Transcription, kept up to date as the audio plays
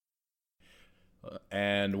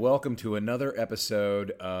And welcome to another episode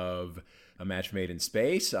of A Match Made in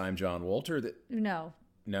Space. I'm John Wolter. No.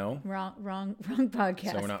 Wrong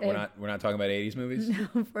podcast. So we're not talking about 80s movies? No,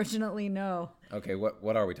 unfortunately, no. Okay,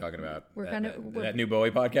 what are we talking about? We're that new Bowie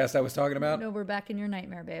podcast I was talking about? No, we're back in your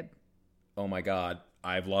nightmare, babe. Oh my God,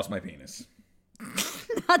 I've lost my penis.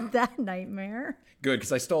 Not that nightmare. Good,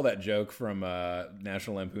 because I stole that joke from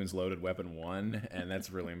National Lampoon's Loaded Weapon 1, and that's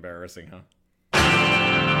really embarrassing, huh?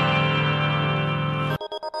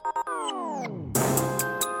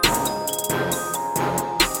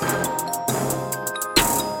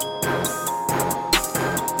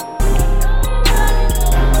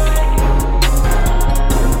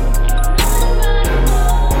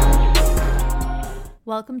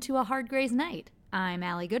 Welcome to A Hard Gray's Night. I'm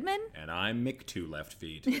Allie Goodman. And I'm Mick Two Left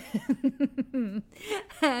Feet.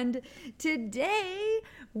 And today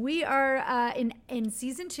we are in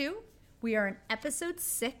season 2. We are in episode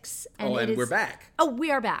 6. And we're back. Oh,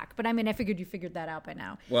 we are back. But I mean, I figured you figured that out by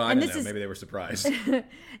now. Well, I don't know. Maybe they were surprised.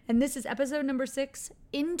 And this is episode number 6,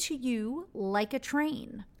 Into You Like a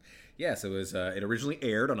Train. Yes, it originally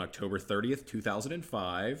aired on October 30th,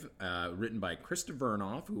 2005, written by Krista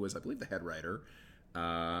Vernoff, who was, I believe, the head writer,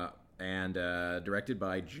 and directed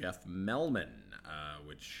by Jeff Melman,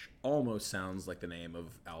 which almost sounds like the name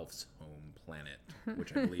of Alf's home planet,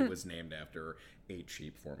 which I believe was named after a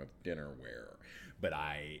cheap form of dinnerware. But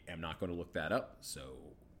I am not going to look that up, so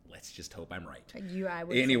let's just hope I'm right.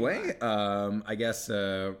 Anyway, I guess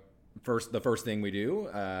the first thing we do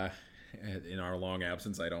in our long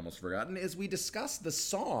absence, I'd almost forgotten, is we discuss the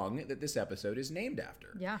song that this episode is named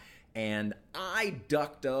after. Yeah. And I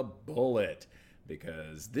ducked a bullet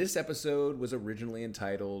because this episode was originally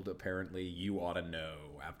entitled, apparently, You Ought to Know,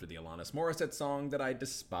 after the Alanis Morissette song that I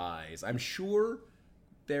despise. I'm sure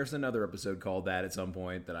there's another episode called that at some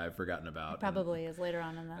point that I've forgotten about. Probably is later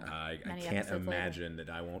on in the I can't imagine that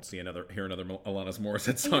I won't hear another Alanis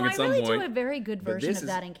Morissette song at some point. I really do a very good version of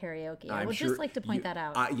that in karaoke. I would just like to point that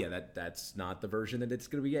out. That's not the version that it's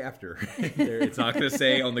going to be after. It's not going to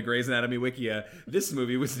say on the Grey's Anatomy Wikia, this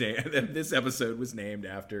episode was named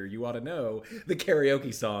after You Ought to Know, the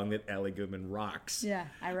karaoke song that Allie Goodman rocks. Yeah,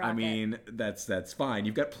 I rock it. I mean, that's fine.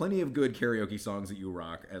 You've got plenty of good karaoke songs that you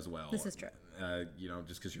rock as well. This is true.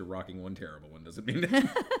 Just because you're rocking one terrible one doesn't mean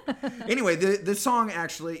that. Anyway, the song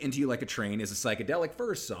actually, Into You Like a Train, is a psychedelic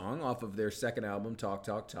first song off of their second album, Talk,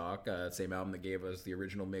 Talk, Talk, same album that gave us the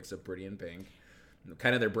original mix of Pretty in Pink,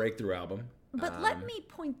 kind of their breakthrough album. But let me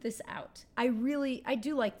point this out. I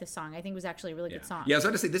do like this song. I think it was actually a really good song. Yeah, I was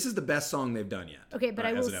about to say, this is the best song they've done yet. Okay, but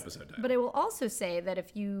as an episode title. But I will also say that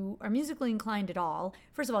if you are musically inclined at all,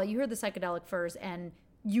 first of all, you heard the psychedelic first, and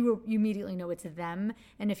you immediately know it's them.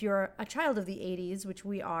 And if you're a child of the 80s, which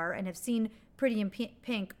we are, and have seen Pretty in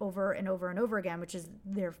Pink over and over and over again, which is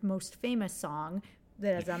their most famous song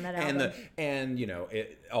that is on that album.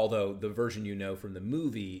 Although the version from the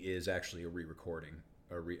movie is actually a re-recording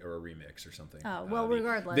or a remix or something. Oh, well,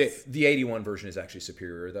 regardless. The 81 version is actually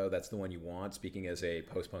superior, though. That's the one you want. Speaking as a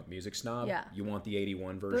post-punk music snob, you want the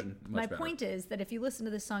 81 version. But my point is that if you listen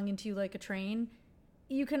to this song Into You Like a Train,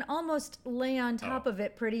 you can almost lay on top of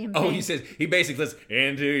it Pretty in Pink. Oh, he basically says,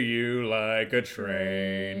 Into you like a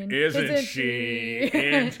train, isn't she?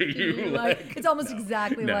 Into you like... It's almost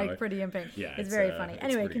exactly like Pretty in Pink. Yeah, it's very funny.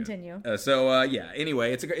 Anyway, continue.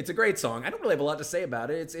 Anyway, it's a great song. I don't really have a lot to say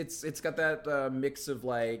about it. It's got that mix of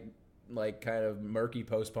like kind of murky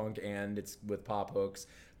post-punk, and it's with pop hooks.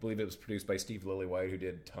 I believe it was produced by Steve Lillywhite, who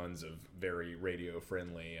did tons of very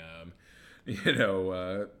radio-friendly,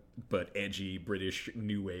 but edgy British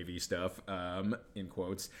new wavy stuff, in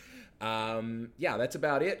quotes. That's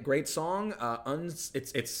about it. Great song.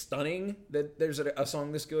 It's stunning that there's a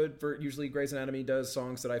song this good. For usually Grey's Anatomy does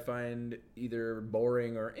songs that I find either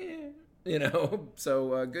boring or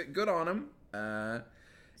So good on them. I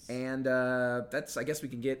guess we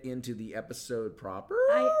can get into the episode proper.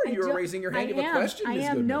 You're raising your hand. You have a question? I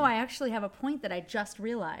am. No, I actually have a point that I just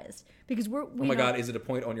realized. Because oh my God, is it a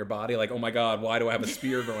point on your body? Like, oh my God, why do I have a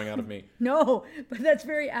spear growing out of me? No, but that's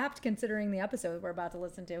very apt considering the episode we're about to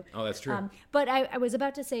listen to. Oh, that's true. But I was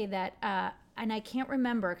about to say that, and I can't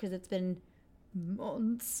remember because it's been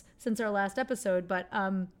months since our last episode, but...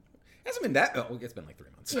 It hasn't been that. Oh, it's been like 3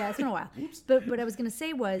 months. Yeah, it's been a while. Oops. But what I was going to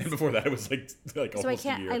say was, and before that, it was like almost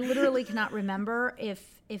a year. I literally cannot remember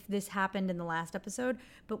if this happened in the last episode.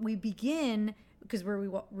 But we begin because we're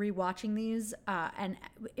rewatching these, and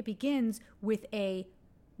it begins with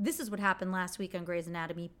this is what happened last week on Grey's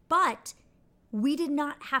Anatomy, but we did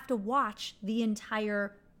not have to watch the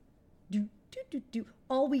entire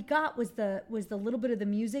all we got was the little bit of the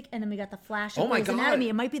music, and then we got the flash of Oh my Grey's God. Anatomy.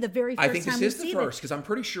 It might be the very first I think time this we've is the seen first because I'm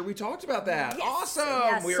pretty sure we talked about that. Yes. Awesome.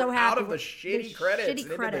 Yes, We're so out happy. of the shitty credits. Shitty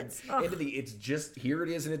and credits. Into the it's just here it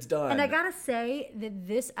is and it's done. And I gotta say that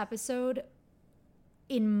this episode,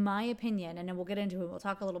 in my opinion, and then we'll get into it, we'll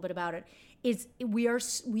talk a little bit about it, is we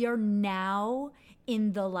are now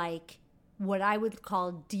in the like what I would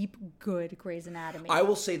call deep good Grey's Anatomy. I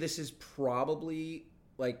will say this is probably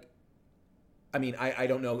like, I mean, I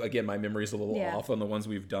don't know. Again, my memory's a little off on the ones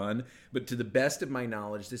we've done, but to the best of my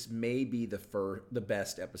knowledge, this may be the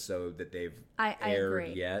best episode that they've aired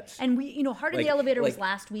agree. yet. And we, Heart in the Elevator was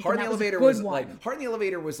last week. Heart in and the that Elevator was, was a good one. like Heart in the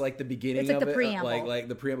Elevator was like the beginning It's like of the it, preamble. like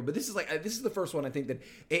the preamble. But this is the first one I think that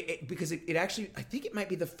because it actually I think it might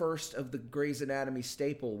be the first of the Grey's Anatomy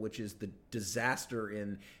staple, which is the disaster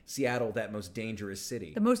in Seattle, that most dangerous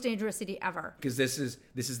city. The most dangerous city ever. Because this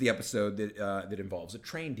is the episode that involves a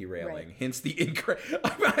train derailing. Right. Hence the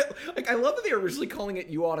like I love that they were originally calling it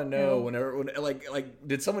 "You Ought to Know" when like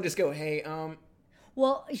did someone just go, "Hey,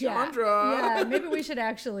 well, Chandra. Yeah, maybe we should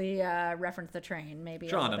actually reference the train. Maybe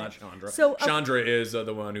Shonda, not Chandra. So Chandra is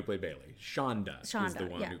the one who played Bailey. Shonda is the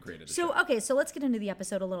one who created the show. Okay, so let's get into the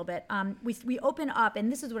episode a little bit. We open up,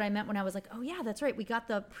 and this is what I meant when I was like, oh yeah, that's right. We got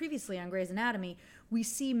the previously on Grey's Anatomy. We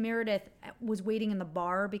see Meredith was waiting in the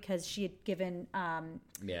bar because she had given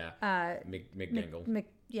McDingle.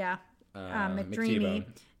 McDreamy.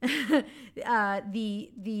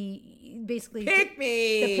 the basically pick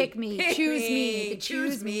me,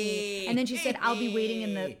 choose me, and then she said, "I'll be waiting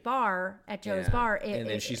in the bar at Joe's bar." And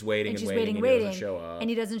then she's waiting and waiting, and he doesn't show up. and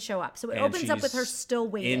he doesn't show up. So it opens up with her still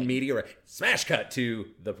waiting. In media res. Smash cut to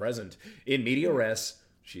the present. In media res,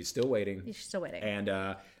 she's still waiting. She's still waiting,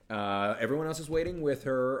 and everyone else is waiting with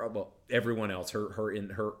her. Well, everyone else, her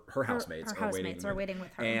housemates are waiting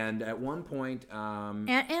with her. And at one point,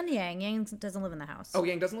 and Yang doesn't live in the house. Oh,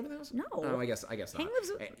 Yang doesn't live in the house? No. Oh, I guess not.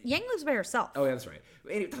 Yang lives by herself. Oh, yeah, that's right.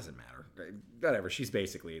 And it doesn't matter. Whatever. She's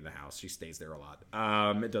basically in the house. She stays there a lot.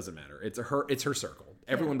 It doesn't matter. It's her circle.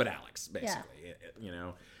 Everyone but Alex, basically.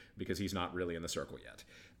 Yeah. Because he's not really in the circle yet.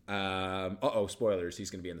 Spoilers.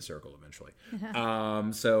 He's going to be in the circle eventually.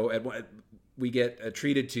 So we get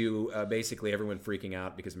treated to basically everyone freaking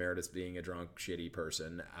out because Meredith's being a drunk, shitty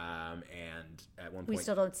person. And at one point, we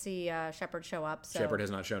still don't see Shepard show up. So. Shepard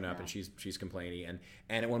has not shown up, and she's complaining.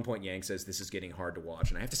 And at one point, Yang says, "This is getting hard to watch."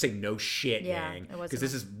 And I have to say, no shit, Yang,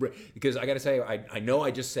 because I got to say, I know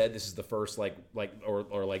I just said this is the first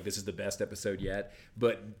or this is the best episode yet,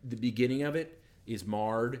 but the beginning of it is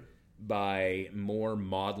marred by more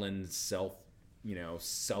maudlin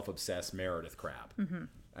self-obsessed Meredith crap. Mm-hmm.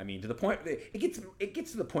 I mean, to the point that it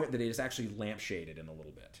gets to the point that it is actually lampshaded in a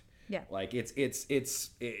little bit. Yeah, like it's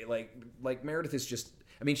like Meredith is just.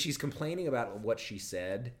 I mean, she's complaining about what she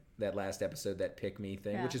said that last episode, that pick me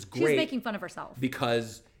thing, which is great. She's making fun of herself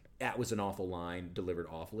because that was an awful line delivered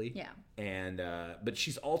awfully. Yeah, and but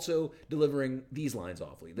she's also delivering these lines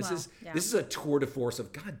awfully. This is a tour de force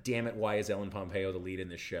of God damn it. Why is Ellen Pompeo the lead in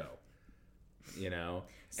this show?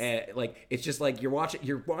 And like it's just like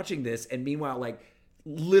you're watching this, and meanwhile, like.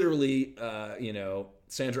 Literally,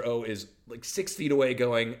 Sandra Oh is like 6 feet away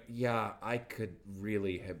going, yeah, I could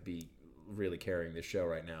really be carrying this show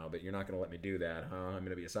right now, but you're not going to let me do that, huh? I'm going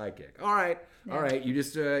to be a sidekick. All right. You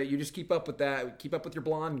just keep up with that. Keep up with your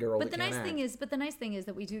blonde girl. But the nice thing is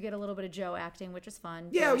that we do get a little bit of Joe acting, which is fun.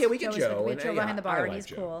 Yeah, we get Joe. We get Joe behind the bar, and he's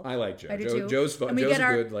cool. I like Joe. I do too. Joe's fun. Joe's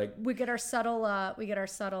good. Like we get our subtle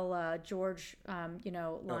George,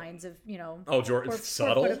 lines of Oh, George,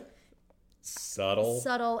 subtle.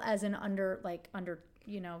 Subtle as in under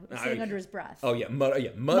saying under his breath. Oh yeah,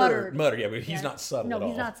 mutter. Yeah, but he's not subtle at all. No,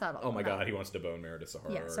 he's not subtle. Oh my God, he wants to bone Meredith so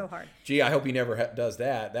hard. Yeah, so hard. Gee, I hope he never does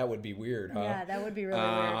that. That would be weird, huh? Yeah, that would be really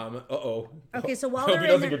weird. Okay, so while they're in, he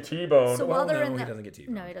doesn't get T-boned. So while they're in, he doesn't get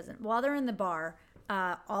T-boned. No, he doesn't. While they're in the bar,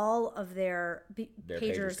 all of their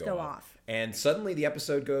pagers go off. And suddenly the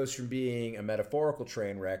episode goes from being a metaphorical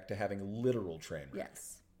train wreck to having a literal train wreck.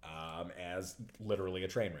 Yes. As literally a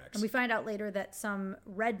train wreck. And we find out later that some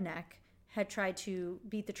redneck had tried to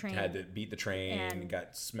beat the train. And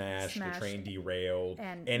got smashed. The train derailed.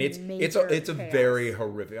 And it's a chaos. very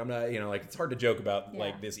horrific. I'm not it's hard to joke about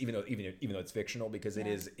like this, even though it's fictional, because it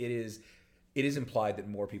is implied that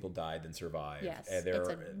more people died than survived. Yes. And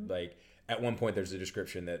at one point there's a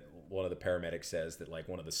description that one of the paramedics says that like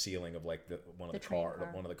one of the ceiling of like one of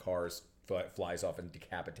the cars flies off and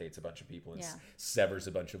decapitates a bunch of people and severs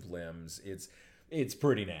a bunch of limbs. It's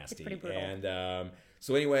pretty nasty. It's pretty brutal. And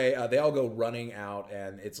so anyway, they all go running out,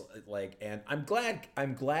 and it's like, and I'm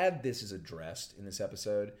glad this is addressed in this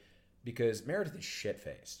episode because Meredith is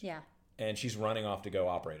shit-faced. Yeah. and she's running off to go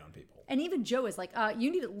operate on people. And even Joe is like,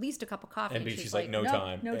 you need at least a cup of coffee. And she's like, no nope,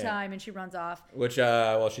 time. No time. And she runs off. Which,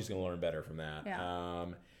 well, she's going to learn better from that. Yeah.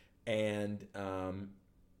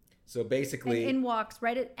 So basically... And in walks,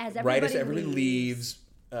 as everybody leaves,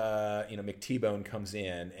 McT-Bone comes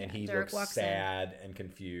in, and he Derek looks sad and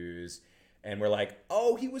confused. And we're like,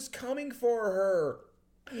 oh, he was coming for her.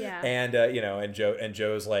 Yeah. And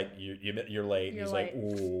Joe's like, you're late. And he's like,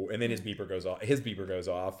 ooh. And then his beeper goes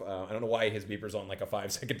off. I don't know why his beeper's on like a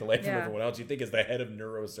 5-second delay from everyone else. You'd think as the head of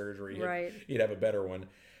neurosurgery, he'd have a better one.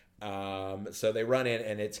 So they run in,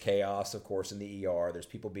 and it's chaos, of course, in the ER. There's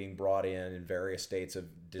people being brought in various states of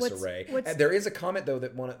disarray. And there is a comment though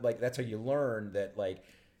that that's how you learn that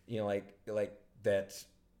that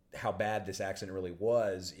how bad this accident really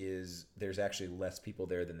was is there's actually less people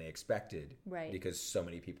there than they expected, right? Because so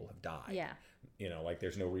many people have died. Yeah,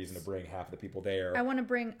 there's no reason to bring half of the people there. I want to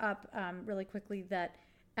bring up really quickly that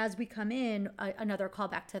as we come in, another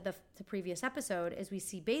callback to the previous episode is we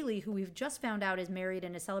see Bailey, who we've just found out is married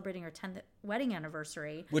and is celebrating her 10th wedding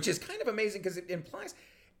anniversary. Which is kind of amazing because it implies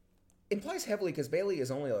heavily because Bailey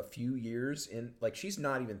is only a few years in, like she's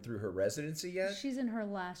not even through her residency yet. She's in her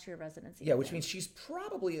last year of residency. Yeah, which means she's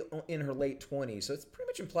probably in her late 20s. So it's pretty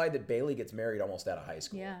much implied that Bailey gets married almost out of high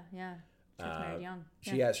school. Yeah. She gets married young.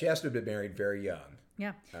 She has to have been married very young.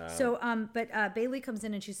 Yeah. But Bailey comes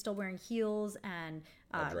in and she's still wearing heels and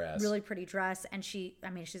really pretty dress. And she's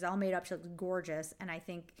all made up. She looks gorgeous. And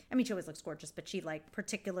she always looks gorgeous, but she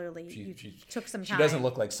particularly took some time. She doesn't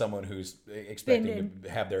look like someone who's expecting to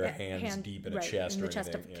have their hands deep in a chest in or the chest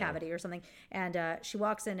anything, of cavity or something. And she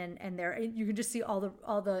walks in and there you can just see all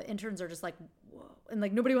the interns are just like, whoa. And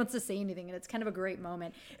like nobody wants to say anything, and it's kind of a great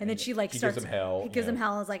moment. And then she starts gives him hell. He gives him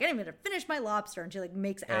hell and is like, I'm gonna finish my lobster. And she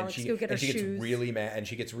makes Alex go get her shoes.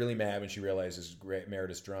 She gets really mad when she realizes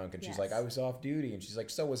Meredith's drunk, and she's like, I was off duty, and she's like,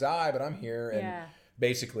 so was I, but I'm here. And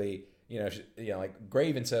basically, like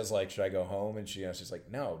Graven says, like, should I go home? And she's like,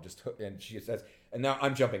 no, just and she says, and now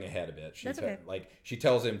I'm jumping ahead a bit. That's okay. She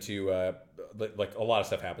tells him to like a lot of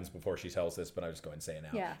stuff happens before she tells this, but I'll just go ahead and say it now.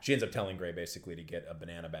 Yeah. She ends up telling Gray basically to get a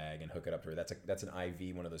banana bag and hook it up to her. That's an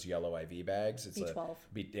IV, one of those yellow IV bags. It's B12.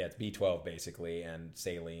 It's B12 basically, and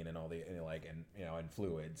saline and all the and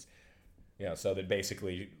fluids. So that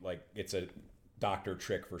basically like it's a doctor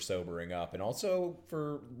trick for sobering up and also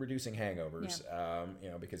for reducing hangovers.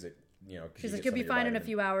 Because it. She's like, you'll be fine in a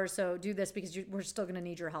few hours, so do this because we're still going to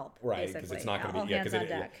need your help. Right, because it's not going to be... All hands on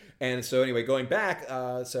deck. And so anyway, going back,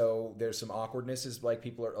 so there's some awkwardness is like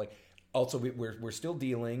people are like... Also, we're still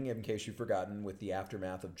dealing, in case you've forgotten, with the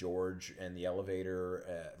aftermath of George and the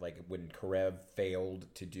elevator, like when Karev failed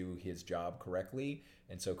to do his job correctly,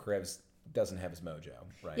 and so Karev doesn't have his mojo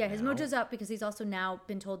right now. His mojo's up because he's also now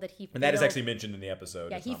been told that he failed... And that is actually mentioned in the episode.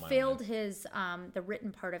 Yeah, he failed his the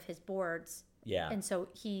written part of his boards. Yeah. And so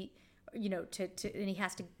he... and he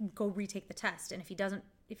has to go retake the test, and if he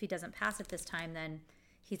doesn't pass it this time, then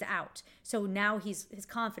he's out. So now his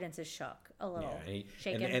confidence is shook a little,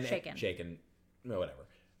 shaken, whatever.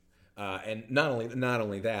 And not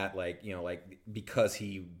only that, like because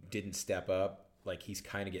he didn't step up, like he's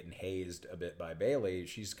kind of getting hazed a bit by Bailey.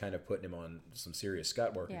 She's kind of putting him on some serious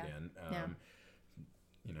scut work again.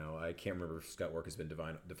 I can't remember if scut work has been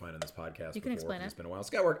defined on this podcast. You can explain it. It's been a while.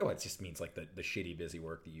 Scut work, it just means like the shitty busy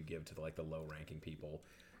work that you give to the low-ranking people.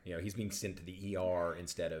 He's being sent to the ER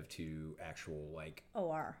instead of to actual like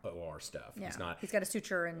OR stuff. Yeah. He's got a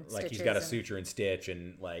suture and stitches. He's got a suture and stitch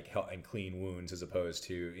and help and clean wounds as opposed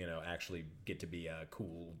to actually get to be a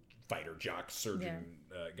cool fighter jock surgeon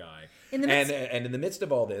guy. And in the midst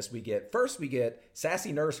of all this, we get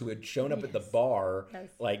Sassy Nurse, who had shown up at the bar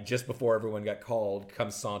like just before everyone got called,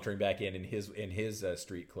 comes sauntering back in his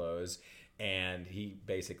street clothes, and he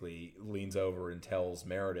basically leans over and tells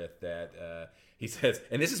Meredith that he says,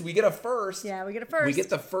 and we get a first. Yeah, we get a first. We get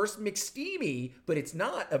the first McSteamy, but it's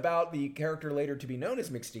not about the character later to be known as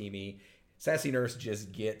McSteamy. Sassy Nurse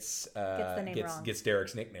just gets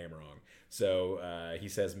Derek's nickname wrong. So he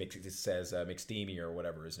says McSteamy or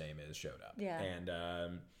whatever his name is showed up. Yeah.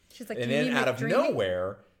 And she's like, and then out of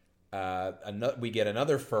nowhere, we get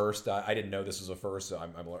another first. I didn't know this was a first, so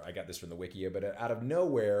I got this from the Wikia. But out of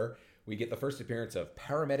nowhere, we get the first appearance of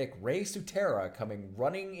paramedic Ray Sutera coming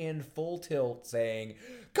running in full tilt, saying,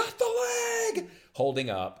 "Got the leg!" holding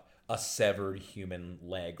up a severed human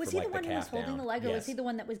leg. Was from he the one who was holding the leg, or yes. was he the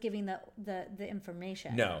one that was giving the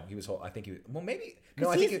information? No, he was. I think he was. Well, maybe. No,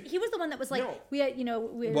 I think he was the one that was like, no. We had,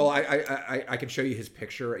 Well, I could show you his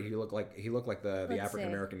picture. He looked like the African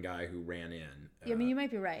American guy who ran in. I mean, you might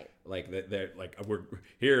be right. Like that. Like we're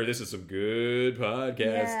here. This is some good podcasting.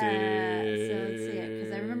 Yeah, so let's see it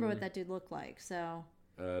because I remember what that dude looked like. So.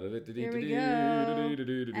 Here we go.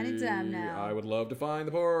 Anytime now. I would love to find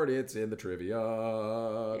the part. It's in the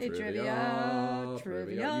trivia. Hey, trivia. You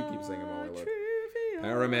keep singing while I look. Trivia.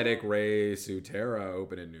 Paramedic Ray Sutera.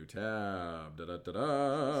 Open a new tab.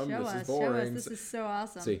 This is boring. This is so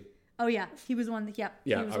awesome. See. Oh yeah, he was one. He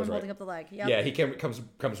was one holding up the leg. Yep. Yeah, he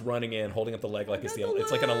comes running in, holding up the leg like it's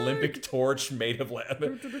like an Olympic torch made of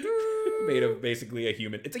basically a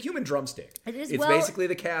human. It's a human drumstick. It is. It's basically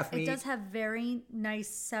the calf meat. It does have very nice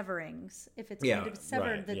severings. If it's going to be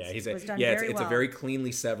severed, right. was done very well. It's a very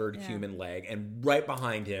cleanly severed human leg, and right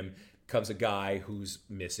behind him comes a guy who's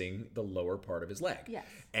missing the lower part of his leg. Yes.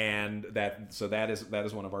 And that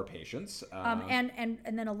is one of our patients. And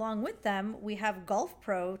then along with them we have golf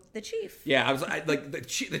pro the Chief. Yeah,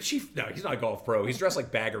 the chief. No, he's not a golf pro. He's dressed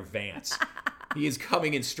like Bagger Vance. He is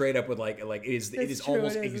coming in straight up with it is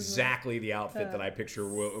almost exactly the outfit that I picture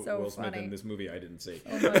Will Smith in this movie I didn't see.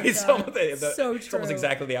 Oh my It's God. So It's true. almost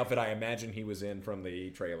exactly the outfit I imagine he was in from the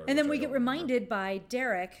trailer. And then we get reminded by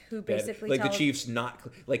Derek, who basically the Chief's not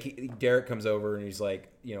Derek comes over and he's like,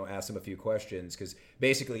 asks him a few questions because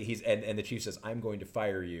basically and the Chief says, "I'm going to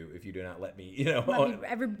fire you if you do not let me."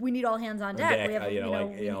 we need all hands on deck. We have,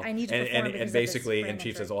 I need to perform and basically, and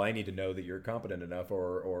Chief says, "Well, I need to know that you're competent enough,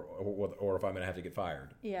 or if I'm going to have to get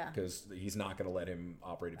fired." Yeah, because he's not going to let him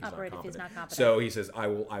operate if he's not competent. So So he says,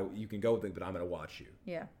 you can go with me, but I'm going to watch you."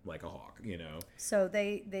 Yeah, like a hawk, So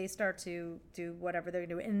they start to do whatever they're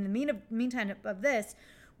doing. In the meantime of this,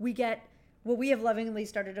 we get what we have lovingly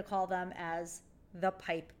started to call them as the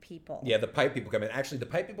pipe people. Yeah, the pipe people come in. Actually, the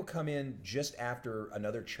pipe people come in just after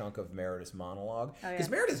another chunk of Meredith's monologue. Because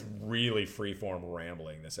Meredith's really freeform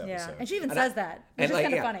rambling this episode. Yeah, and she even says that, which is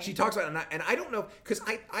kind of funny. She talks about it, and I don't know, because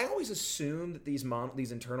I always assumed that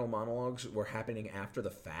these internal monologues were happening after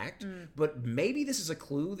the fact, but maybe this is a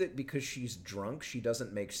clue that because she's drunk, she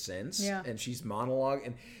doesn't make sense, and she's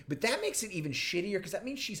monologuing. But that makes it even shittier, because that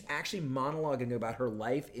means she's actually monologuing about her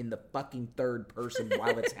life in the fucking third person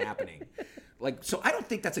while it's happening. So I don't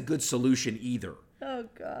think that's a good solution either. Oh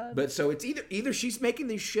God! But so it's either she's making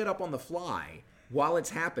this shit up on the fly while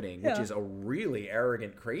it's happening, which is a really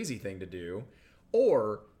arrogant, crazy thing to do,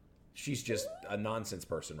 or she's just a nonsense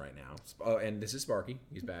person right now. Oh, and this is Sparky.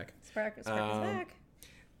 He's back. Sparky's back.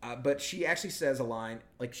 But she actually says a line,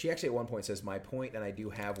 she actually at one point says, "My point, and I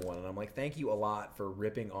do have one." And I'm like, thank you a lot for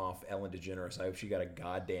ripping off Ellen DeGeneres. I hope she got a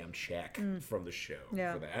goddamn check from the show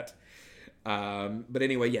for that. But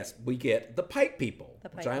anyway, yes, we get the pipe people,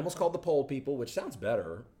 which I almost called the pole people, which sounds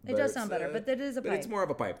better. It does sound better, but it is a pipe. But it's more of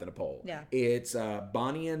a pipe than a pole. Yeah. It's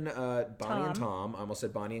Bonnie and Tom. I almost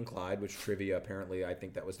said Bonnie and Clyde, which trivia apparently I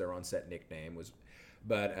think that was their on-set nickname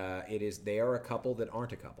but they are a couple that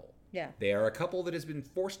aren't a couple. Yeah. They are a couple that has been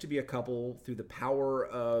forced to be a couple through the power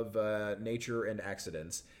of nature and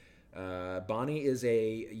accidents. Bonnie is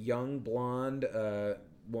a young blonde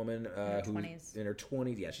woman who's in her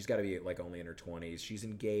 20s. Yeah, she's got to be only in her 20s. She's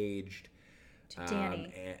engaged to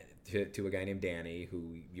Danny. To a guy named Danny,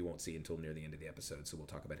 who you won't see until near the end of the episode, so we'll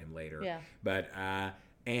talk about him later. Yeah. But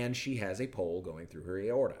and she has a pole going through her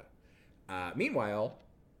aorta. Meanwhile,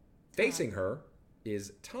 facing her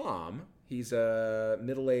is Tom. He's a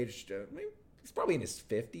middle-aged. He's probably in his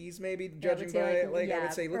 50s, maybe, judging by I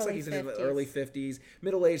would say. Looks like he's in his early 50s,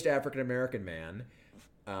 middle-aged African-American man.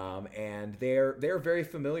 And they're very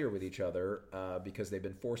familiar with each other because they've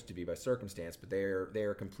been forced to be by circumstance, but they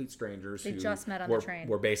are complete strangers who just met on the train.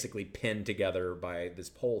 Were basically pinned together by this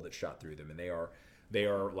pole that shot through them, and they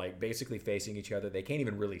are basically facing each other. They can't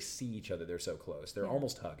even really see each other; they're so close. They're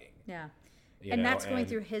almost hugging. Yeah. That's going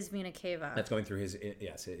through his vena cava. That's going through his,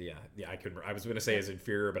 yes, yeah. I was going to say his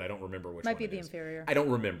inferior, but I don't remember which one. Might be the inferior. I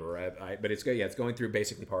don't remember. But it's good. Yeah, it's going through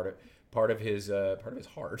basically part of his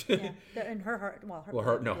heart. Yeah, and her heart.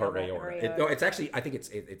 Her aorta. No, it's actually. I think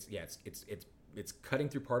it's cutting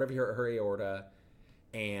through part of her aorta,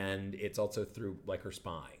 and it's also through her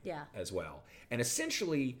spine. Yeah. As well. And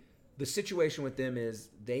essentially, the situation with them is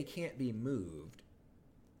they can't be moved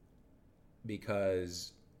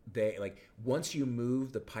because they once you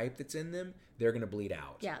move the pipe that's in them, they're going to bleed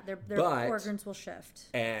out. Yeah, their organs will shift.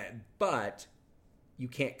 But you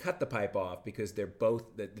can't cut the pipe off because they're both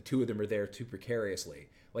the two of them are there too precariously.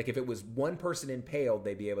 If it was one person impaled,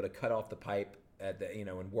 they'd be able to cut off the pipe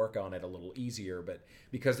and work on it a little easier. But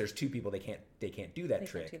because there's two people, they can't do that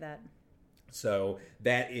trick. They can't do that. So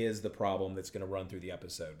that is the problem that's going to run through the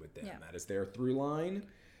episode with them. Yeah. That is their through line.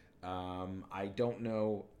 I don't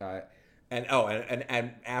know.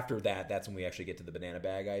 And after that, that's when we actually get to the banana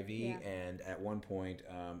bag IV. Yeah. And at one point,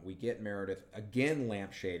 we get Meredith again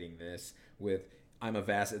lampshading this with I'm a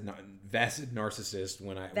vapid narcissist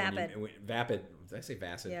when I... Vapid. Vapid. Did I say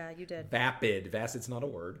vacid? Yeah, you did. Vapid. Vacid's not a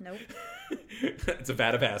word. Nope. It's a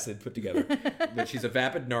vat of acid put together. But she's a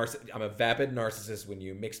vapid narcissist. I'm a vapid narcissist when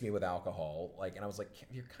you mix me with alcohol. Like, and I was like,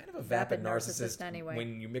 you're kind of a vapid narcissist anyway.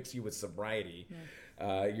 When you mix you with sobriety.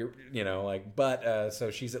 Yeah. But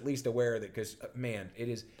so she's at least aware that, because, man,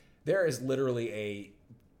 there is literally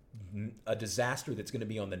a disaster that's going to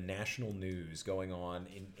be on the national news going on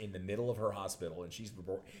in the middle of her hospital, and she's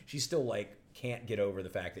still like can't get over the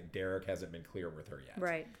fact that Derek hasn't been clear with her yet.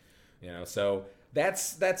 Right. So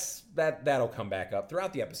that'll come back up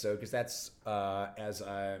throughout the episode, because that's as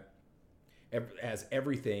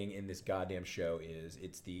everything in this goddamn show is.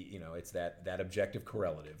 It's that objective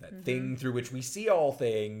correlative, that thing through which we see all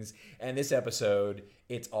things. And this episode,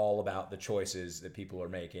 it's all about the choices that people are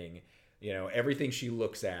making. Everything she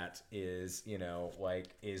looks at is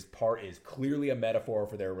clearly a metaphor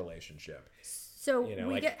for their relationship. So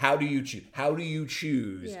how do you choose? How do you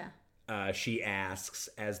choose? Yeah. She asks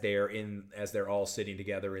as they're all sitting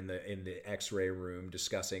together in the X-ray room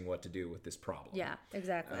discussing what to do with this problem. Yeah,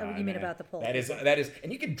 exactly. You mean about the poll? That is,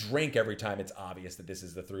 and you can drink every time it's obvious that this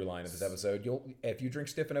is the through line of this episode. If you drink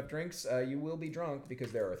stiff enough drinks, you will be drunk,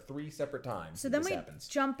 because there are 3 separate times. So then we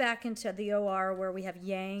jump back into the OR where we have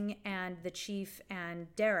Yang and the chief and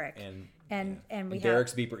Derek. And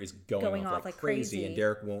Derek's beeper is going off like crazy, and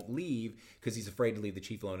Derek won't leave because he's afraid to leave the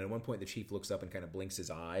chief alone. And at one point, the chief looks up and kind of blinks his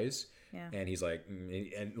eyes, and he's like,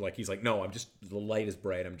 no, the light is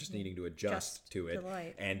bright. I'm just needing to adjust to it.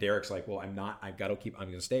 And Derek's like, well, I'm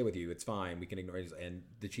going to stay with you. It's fine. We can ignore it. And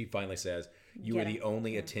the chief finally says, you are the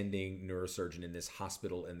only attending neurosurgeon in this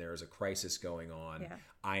hospital, and there is a crisis going on. Yeah.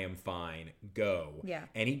 I am fine. Go. Yeah.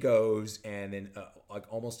 And he goes, and then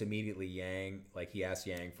almost immediately he asks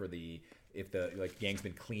Yang for Yang's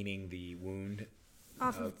been cleaning the wound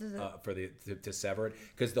off of to sever it,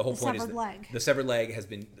 because the whole point is the severed leg has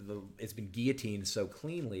been it's been guillotined so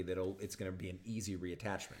cleanly that it's going to be an easy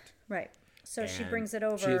reattachment. Right. So she brings it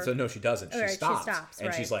over. She doesn't. She stops.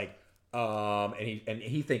 And she's like, and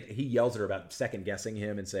he yells at her about second guessing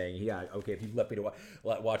him and saying, yeah, okay, if you've left me to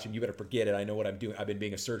watch him, you better forget it. I know what I'm doing. I've been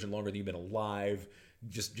being a surgeon longer than you've been alive.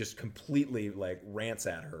 Just completely like rants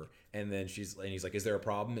at her. And then he's like, is there a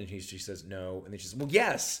problem? And she says no. And then she says, well,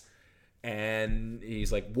 yes. And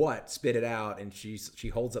he's like, what? Spit it out. And she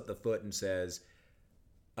holds up the foot and says,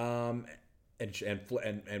 and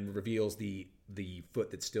reveals the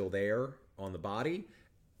foot that's still there on the body.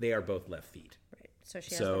 They are both left feet. Right.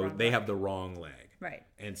 So they have the wrong leg. Right.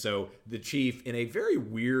 And so the chief, in a very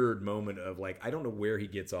weird moment of I don't know where he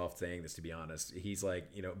gets off saying this, to be honest. He's like,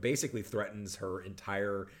 basically threatens her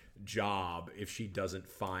entire job if she doesn't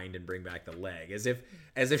find and bring back the leg, as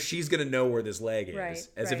if she's going to know where this leg is,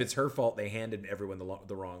 if it's her fault they handed everyone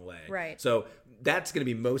the wrong leg. Right. So that's going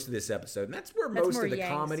to be most of this episode, and that's where most of the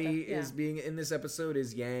comedy is being in this episode,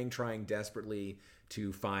 is Yang trying desperately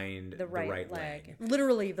to find the right leg.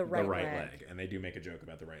 Literally the right leg. And they do make a joke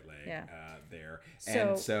about the right leg there.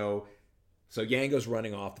 And so Yang goes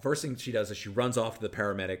running off. The first thing she does is she runs off to the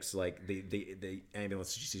paramedics, like the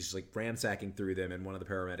ambulance. She's like ransacking through them, and one of the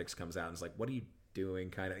paramedics comes out and is like, what are you doing?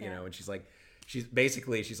 Kind of, and she's like,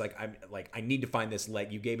 I need to find this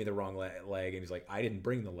leg. You gave me the wrong leg. And he's like, I didn't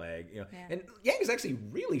bring the leg. And Yang is actually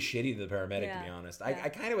really shitty to the paramedic, to be honest. I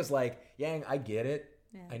kind of was like, Yang, I get it.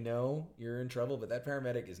 Yeah. I know you're in trouble, but that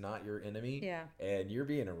paramedic is not your enemy. Yeah. And you're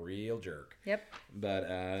being a real jerk. Yep. But,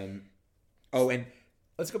 and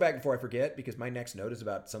let's go back before I forget, because my next note is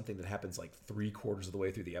about something that happens like 3/4 of the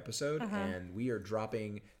way through the episode. And we are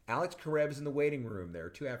dropping Alex Kareb's in the waiting room. There are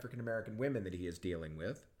 2 African-American women that he is dealing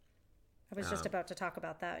with. I was just about to talk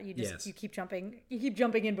about that. You keep jumping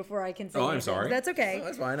in before I can say anything. I'm sorry. That's okay. No,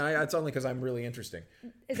 that's fine. It's only because I'm really interesting.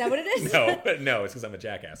 Is that what it is? No, it's because I'm a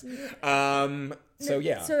jackass.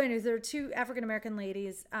 So anyways, there are 2 African American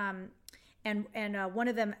ladies, and one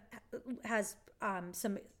of them has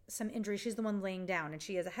some injury. She's the one laying down, and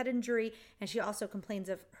she has a head injury, and she also complains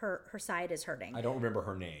of her side is hurting. I don't remember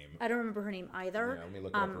her name. I don't remember her name either. Yeah, let me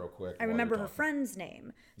look it up real quick. I remember her friend's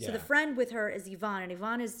name. So the friend with her is Yvonne, and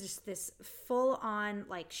Yvonne is just this full on,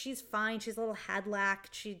 she's fine. She's a little head lack.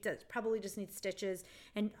 She probably just needs stitches,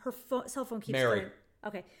 and her cell phone keeps Mary. going.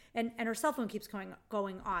 Okay, and her cell phone keeps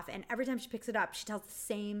going off, and every time she picks it up, she tells the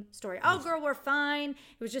same story. Oh, girl, we're fine.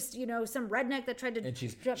 It was just some redneck that tried to. And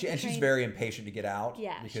she's very impatient to get out.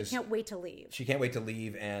 Yeah, because she can't wait to leave. She can't wait to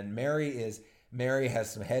leave, and Mary is Mary has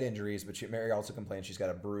some head injuries, but Mary also complains she's got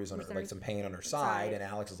a bruise on her, like some pain on her side. And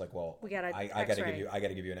Alex is like, well, I got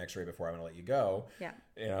to give you an X-ray before I'm going to let you go. Yeah.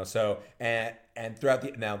 You know, so and throughout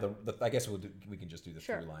I guess we can just do the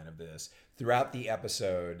through line of this. Throughout the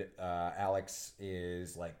episode, Alex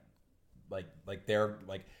is like they're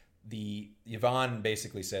like Yvonne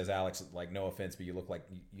basically says, Alex, like, no offense, but you look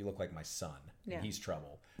like my son. Yeah. And he's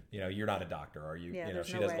trouble. You know, you're not a doctor, are you? Yeah, you know,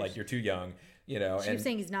 she doesn't like, you're too young. You know, she keeps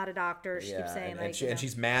saying he's not a doctor. She keeps saying and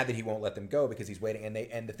she's mad that he won't let them go because he's waiting.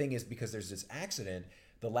 And the thing is, because there's this accident,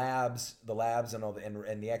 the labs and all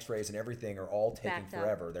and the X-rays and everything are all taking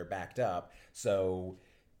forever. They're backed up. So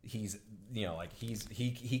he's, you know, like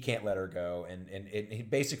he can't let her go, and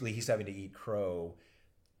basically he's having to eat crow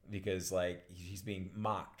because like he's being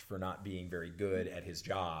mocked for not being very good at his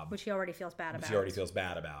job, which he already feels bad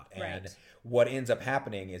about. And what ends up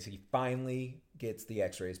happening is he finally gets the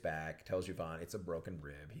X-rays back, tells Yvonne it's a broken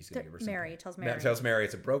rib. He's going to give her Mary tells Mary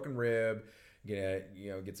it's a broken rib.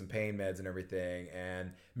 Get some pain meds and everything.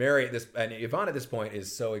 And Yvonne at this point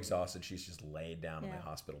is so exhausted she's just laid down on the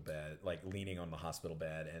hospital bed, like leaning on the hospital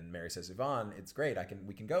bed. And Mary says, Yvonne, it's great.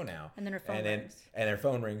 We can go now. And then her phone rings. And her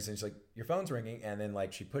phone rings, and she's like, your phone's ringing. And then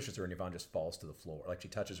like she pushes her, and Yvonne just falls to the floor. Like she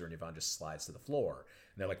touches her, and Yvonne just slides to the floor.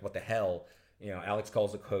 And they're like, what the hell? You know, Alex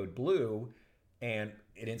calls the code blue, and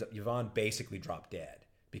it ends up Yvonne basically dropped dead,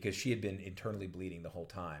 because she had been internally bleeding the whole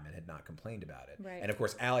time and had not complained about it. Right. And of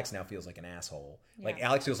course, Alex now feels like an asshole. Yeah. Like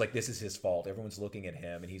Alex feels like this is his fault. Everyone's looking at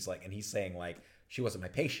him, and he's saying like, she wasn't my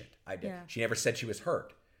patient. She never said she was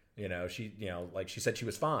hurt. You know, she said she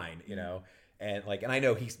was fine. You know, and I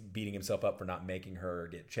know he's beating himself up for not making her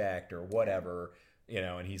get checked or whatever. You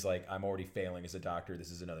know, and he's like, I'm already failing as a doctor.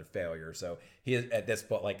 This is another failure. So he is at this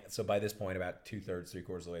point, by this point, about 2/3,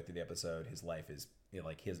 3/4 of the way through the episode, his life is, you know,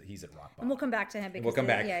 like he's at rock bottom. And we'll come back to him because we'll come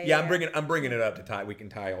back. I'm bringing it up to tie. We can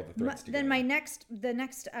tie all the threads together. Then the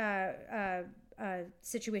next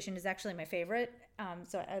situation is actually my favorite.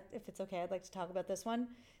 So if it's okay, I'd like to talk about this one.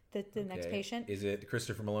 The next patient. Is it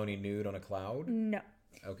Christopher Maloney nude on a cloud? No.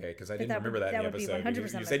 Okay, because I didn't remember that in the episode.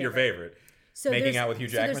 100% you said your favorite. So making out with Hugh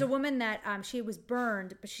Jackman. So there's a woman that she was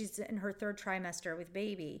burned, but she's in her 3rd trimester with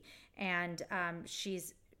baby, and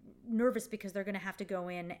she's nervous because they're going to have to go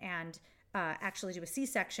in and actually do a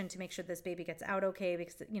C-section to make sure this baby gets out okay,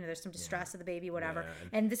 because you know there's some distress of the baby, whatever.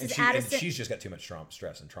 Yeah. And Addison. And she's just got too much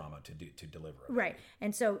stress and trauma to deliver it. Right.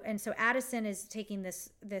 And so Addison is taking this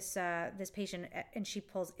patient, and she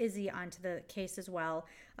pulls Izzy onto the case as well.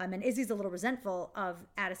 And Izzy's a little resentful of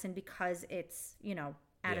Addison because it's, you know,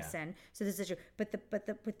 Addison. Yeah. So this is issue. But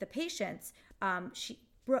with the patients,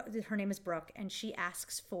 her name is Brooke, and she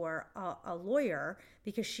asks for a lawyer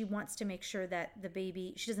because she wants to make sure that the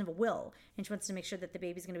baby, she doesn't have a will, and she wants to make sure that the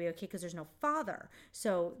baby's going to be okay because there's no father.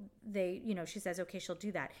 So she says, okay, she'll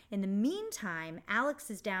do that. In the meantime,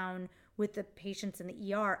 Alex is down with the patients in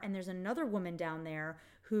the ER, and there's another woman down there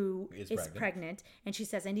who is pregnant, and she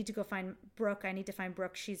says, I need to go find Brooke.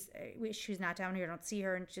 She's not down here. I don't see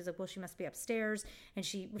her. And she's like, well, she must be upstairs. And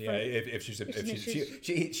she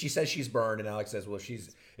she says she's burned, and Alex says, well,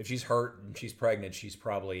 if she's hurt and she's pregnant, she's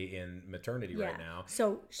probably in maternity right now.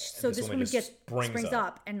 So this woman springs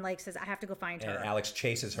up and like says, I have to go find her. And Alex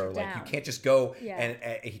chases her like, you can't just go. Yeah.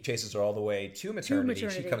 And he chases her all the way to maternity.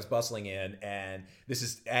 She comes bustling in, and this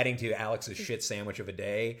is adding to Alex's shit sandwich of a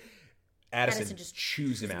day. Addison just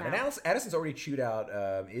chews him out. And Addison's already chewed out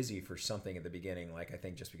Izzy for something at the beginning, like I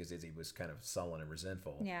think just because Izzy was kind of sullen and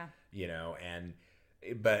resentful. Yeah. You know,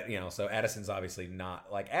 but you know, so Addison's obviously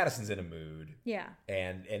not, like, Addison's in a mood. Yeah.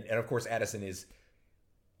 And of course Addison is,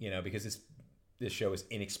 you know, because this show is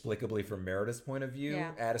inexplicably from Meredith's point of view,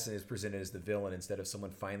 Addison is presented as the villain instead of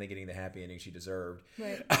someone finally getting the happy ending she deserved.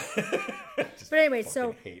 Right. But anyway,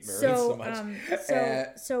 so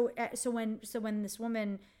when this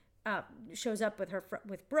woman shows up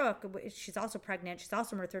with Brooke, she's also pregnant. She's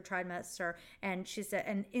also in her 3rd trimester, and she said,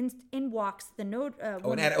 and in walks the node.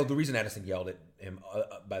 The reason Addison yelled at him,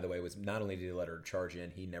 by the way, was not only did he let her charge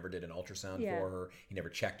in, he never did an ultrasound for her. He never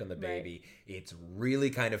checked on the baby. Right. It's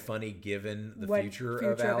really kind of funny given the future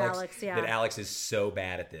of Alex that Alex is so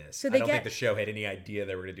bad at this. So I don't think the show had any idea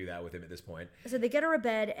they were going to do that with him at this point. So they get her a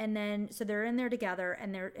bed, and then they're in there together,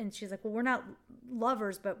 and she's like, well, we're not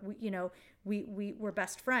lovers, but we're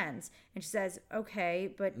best friends. And she says,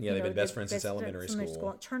 okay, but they've been best friends since elementary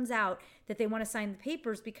school. It turns out that they want to sign the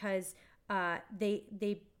papers because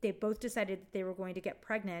they they both decided that they were going to get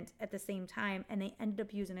pregnant at the same time, and they ended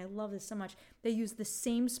up using, I love this so much, they used the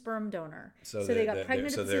same sperm donor. So they got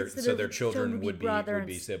pregnant at the same time. So their children would be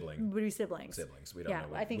siblings. Would be siblings. Siblings. We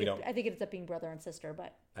don't know. I think it ends up being brother and sister,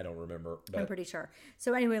 but I don't remember. I'm pretty sure.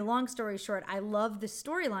 So anyway, long story short, I love this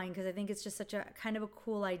storyline because I think it's just such a kind of a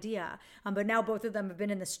cool idea. But now both of them have been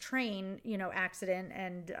in this train, accident,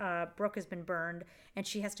 and Brooke has been burned, and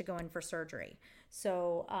she has to go in for surgery.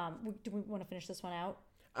 So do we want to finish this one out?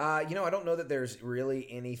 I don't know that there's really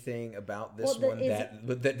anything about this one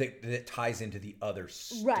that ties into the other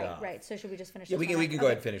stuff. Right. So should we just finish? Yeah, we can go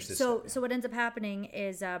ahead and finish this. So what ends up happening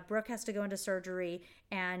is Brooke has to go into surgery,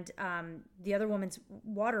 and the other woman's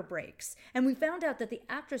water breaks, and we found out that the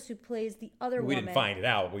actress who plays the other woman. We didn't find it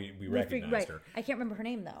out. We recognized her. I can't remember her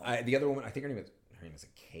name though. The other woman, I think her name is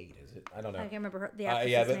Kate. Is it? I don't know. I can't remember the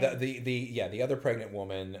actress's name. The other pregnant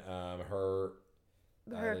woman.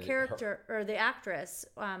 Her character or the actress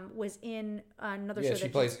was in another show.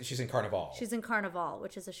 She's in Carnival. She's in Carnival,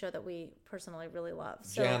 which is a show that we personally really love.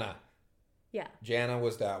 So, Jana. Yeah. Jana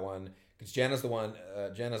was that one because Jana's the one.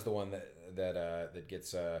 Jana's the one that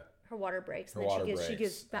gets. Her water breaks. She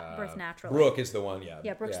gives birth naturally. Brooke is the one. Yeah.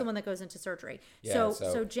 Yeah. Brooke's the one that goes into surgery. Yeah,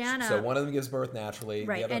 so Jana. So one of them gives birth naturally.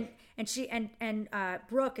 Right. And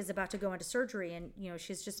Brooke is about to go into surgery, and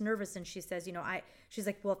she's just nervous, and she says, she's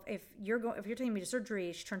like, well, if you're taking me to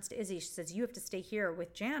surgery, she turns to Izzy. She says, you have to stay here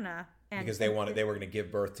with Jana, because they were going to give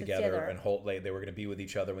birth together and they were going to be with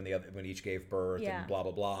each other when each gave birth and blah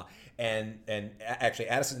blah blah. And actually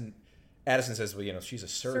Addison says, well, she's a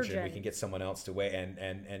surgeon. We can get someone else to wait.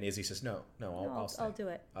 And Izzy says, no, I'll stay. I'll do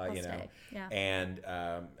it. I'll stay. Yeah. And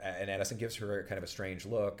Addison gives her kind of a strange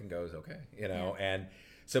look and goes, okay, and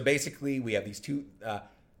so basically we have these two.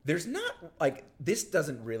 There's not this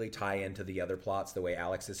doesn't really tie into the other plots the way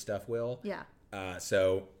Alex's stuff will. Yeah.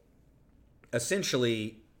 So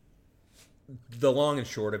essentially, the long and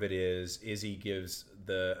short of it is Izzy gives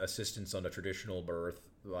the assistance on a traditional birth,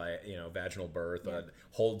 vaginal birth,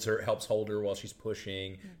 helps hold her while she's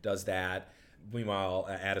pushing, does that. Meanwhile,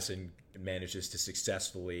 Addison manages to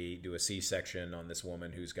successfully do a C-section on this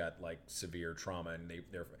woman who's got severe trauma, and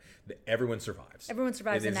everyone survives. Everyone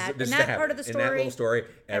survives in that part of the story. In that little story,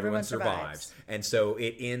 everyone survives. And so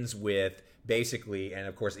it ends with basically, and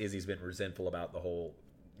of course Izzy's been resentful about the whole,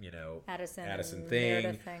 Addison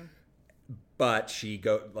thing. But she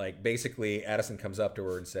basically Addison comes up to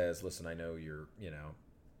her and says, listen, I know you're, you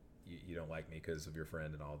don't like me because of your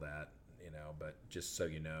friend and all that, but just so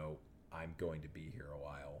you know, I'm going to be here a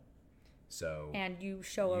while. So and you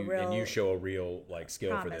show a real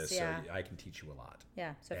skill promise, for this, yeah. so I can teach you a lot.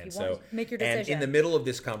 Yeah. So if you want to make your decision. And in the middle of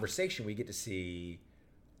this conversation, we get to see,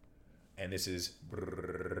 and this is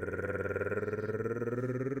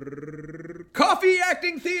Coffee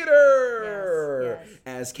Acting Theater! Yes.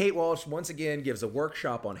 As Kate Walsh once again gives a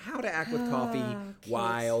workshop on how to act with coffee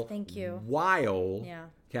while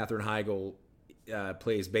Katherine Heigl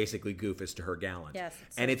plays basically Goofus to her Gallant. Yes,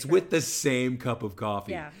 it's with the same cup of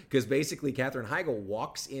coffee. Because basically Katherine Heigl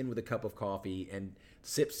walks in with a cup of coffee and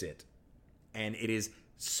sips it. And it is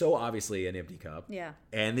so obviously an empty cup. Yeah.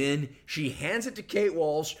 And then she hands it to Kate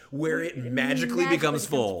Walsh where it magically becomes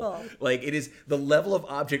full. It is the level of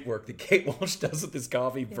object work that Kate Walsh does with this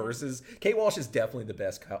coffee versus... Kate Walsh is definitely the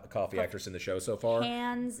best coffee actress in the show so far.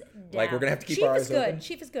 Hands down. We're going to have to keep our eyes open.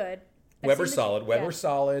 Chief is good. Weber's solid. Weber's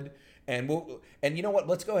solid. And you know what?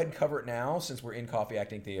 Let's go ahead and cover it now since we're in Coffee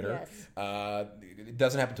Acting Theater. Yes. It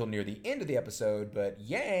doesn't happen until near the end of the episode, but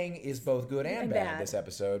Yang is both good and bad this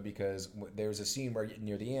episode because there's a scene where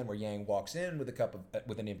near the end where Yang walks in with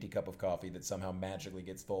an empty cup of coffee that somehow magically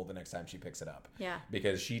gets full the next time she picks it up. Yeah.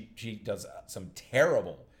 Because she does some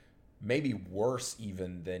terrible, maybe worse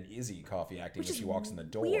even than Izzy coffee acting when she walks in the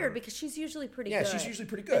door. Weird because she's usually pretty good. Yeah, she's usually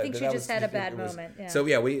pretty good. I think she just had a bad moment. Yeah. So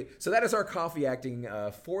so that is our coffee acting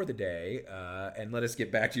for the day. And let us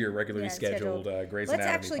get back to your regularly scheduled Grey's Anatomy. Let's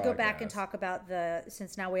actually podcast. go back and talk about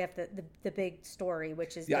since now we have the big story,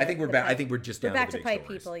 which is I think we're back. I think we're just down back to to Pipe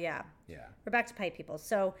People. Yeah. Yeah. We're back to Pipe People.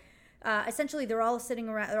 So. Essentially, they're all sitting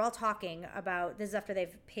around. They're all talking about this is after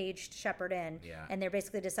they've paged Shepard in, and they're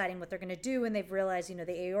basically deciding what they're going to do. And they've realized,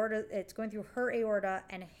 the aorta. It's going through her aorta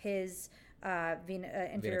and his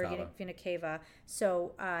inferior vena cava.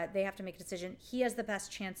 So they have to make a decision. He has the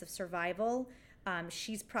best chance of survival.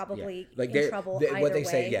 She's probably in trouble either what they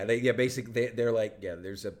way. say, basically they're like,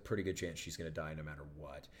 there's a pretty good chance she's going to die no matter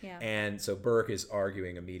what. Yeah. And so Burke is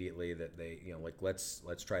arguing immediately that they, let's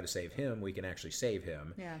try to save him. We can actually save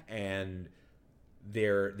him. Yeah. And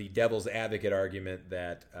the devil's advocate argument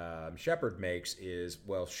that Shepard makes is,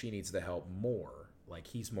 well, she needs the help more. like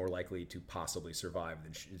he's more likely to possibly survive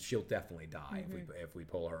than she'll definitely die if we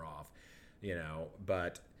pull her off,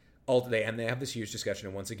 but ultimately, and they have this huge discussion,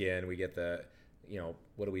 and once again we get the,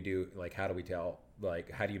 what do we do, like how do we tell, like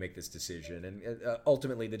how do you make this decision, and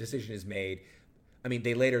ultimately the decision is made. I mean,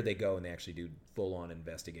 they go and they actually do full-on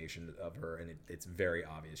investigation of her, and it's very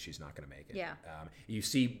obvious she's not going to make it. Yeah. You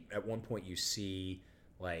see, at one point,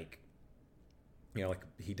 like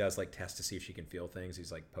he does like test to see if she can feel things.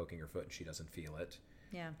 He's like poking her foot, and she doesn't feel it.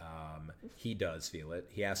 Yeah. He does feel it.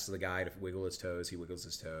 He asks the guy to wiggle his toes. He wiggles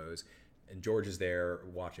his toes. And George is there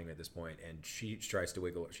watching at this point, and she tries to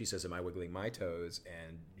wiggle. She says, "Am I wiggling my toes?"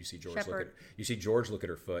 And you see George look at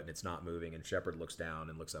her foot, and it's not moving. And Shepard looks down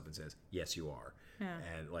and looks up and says, "Yes, you are,"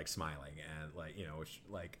 and like smiling, and like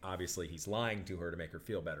like obviously he's lying to her to make her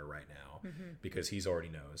feel better right now because he's already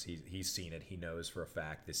knows. He's seen it. He knows for a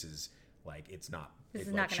fact this is like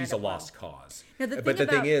she's a lost cause. Now, but the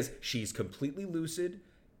thing is, she's completely lucid.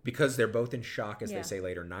 Because they're both in shock, as they say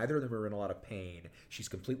later. Neither of them are in a lot of pain. She's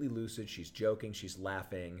completely lucid. She's joking. She's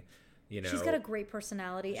laughing. She's got a great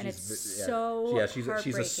personality, and it's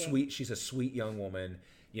heartbreaking. She's a sweet young woman.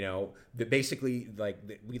 That basically, like,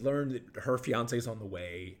 we learned that her fiance is on the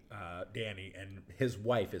way, Danny, and his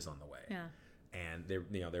wife is on the way. Yeah. And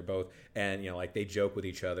they're both, and like they joke with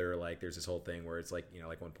each other. Like there's this whole thing where it's like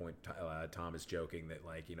like one point Tom is joking that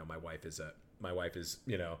like my wife is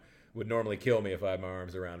would normally kill me if I had my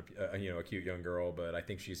arms around a cute young girl, but I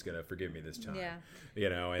think she's gonna forgive me this time. Yeah.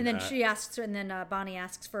 And then she asks, and then Bonnie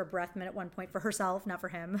asks for a breath mint at one point for herself, not for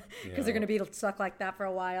him, because they're gonna be stuck like that for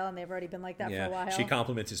a while, and they've already been like that for a while. She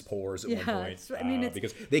compliments his pores at one point.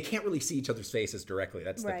 Because they can't really see each other's faces directly.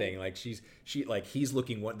 That's the thing. Like he's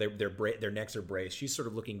looking their necks are braced. She's sort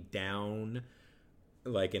of looking down,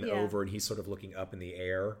 like over, and he's sort of looking up in the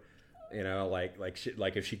air. Like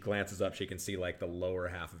if she glances up, she can see like the lower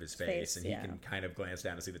half of his face, and he can kind of glance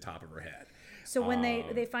down to see the top of her head. So when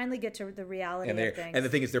they finally get to the reality of things, and the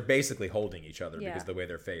thing is, they're basically holding each other because the way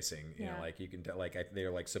they're facing, like you can tell, like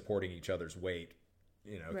they're like supporting each other's weight,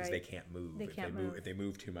 because they can't move. If they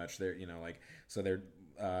move too much, they're so they're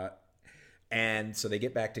and so they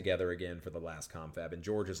get back together again for the last confab, and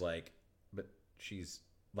George is like, but she's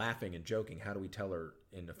laughing and joking. How do we tell her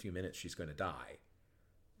in a few minutes she's going to die?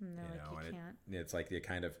 No, you can't. It's like they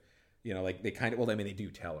kind of, well, I mean, they do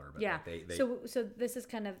tell her, but they so this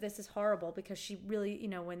is horrible because she really,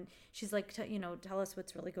 when she's like, tell us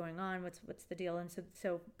what's really going on, what's the deal, and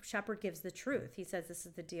so Shepard gives the truth. He says this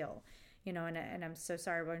is the deal, and I'm so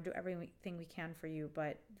sorry, we're gonna do everything we can for you,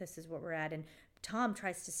 but this is what we're at. And Tom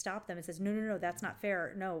tries to stop them and says, no, that's not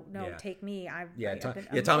fair. No, take me. I'm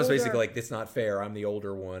Tom is basically like, it's not fair. I'm the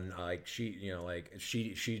older one. Like she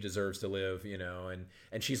deserves to live,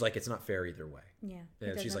 and she's like, it's not fair either way. Yeah.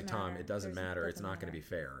 And she's like, Tom, it doesn't matter. It's not going to be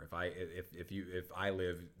fair. If I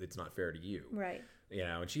live, it's not fair to you. Right.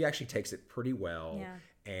 And she actually takes it pretty well. Yeah.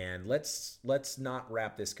 And let's not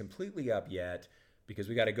wrap this completely up yet, because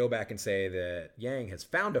we got to go back and say that Yang has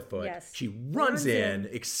found a foot. Yes. She runs in,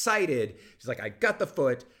 excited. She's like, I got the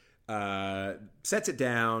foot. Sets it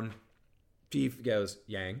down. Chief goes,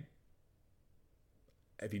 Yang,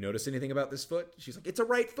 have you noticed anything about this foot? She's like, it's a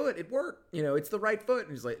right foot. It worked. It's the right foot.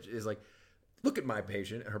 And he's like, look at my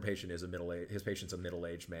patient. Her patient is his patient's a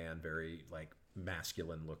middle-aged man, very like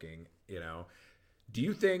masculine looking, Do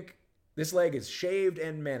you think this leg is shaved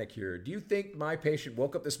and manicured? Do you think my patient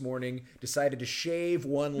woke up this morning, decided to shave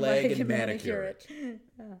one leg and manicure it?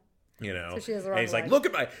 So she has the and he's like, look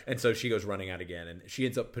at my... And so she goes running out again, and she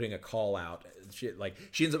ends up putting a call out. She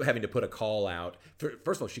ends up having to put a call out.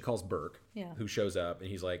 First of all, she calls Burke, who shows up, and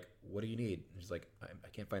he's like, what do you need? And she's like, I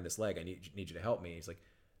can't find this leg. I need you to help me. He's like,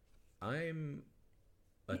 I'm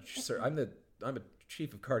a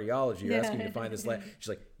chief of cardiology. You're asking me to find this leg. She's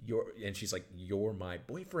like, you're my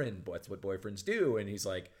boyfriend. That's what boyfriends do. And he's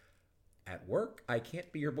like, at work, I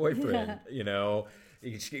can't be your boyfriend.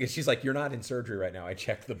 She's like, you're not in surgery right now. I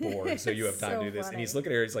checked the board, so you have time to do this. Funny. And he's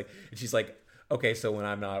looking at her. And she's like, okay, so when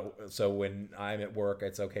I'm at work,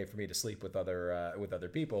 it's okay for me to sleep with other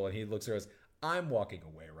people. And he looks at her and says, I'm walking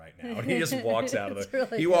away right now. And he just walks out of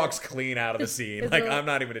walks clean out of the scene. I'm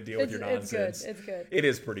not even going to deal with your nonsense. It's good. It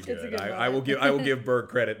is pretty good. I will give Berg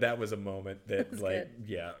credit. That was a moment that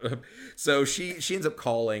So she ends up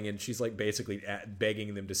calling, and she's like basically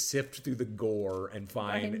begging them to sift through the gore and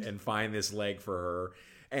find this leg for her.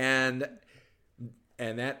 And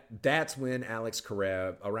that's when Alex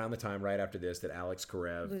Karev, around the time right after this, that Alex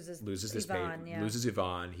Karev loses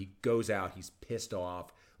Yvonne. He goes out. He's pissed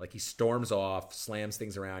off. Like he storms off, slams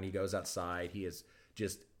things around. He goes outside. He is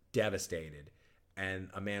just devastated. And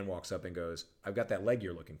a man walks up and goes, I've got that leg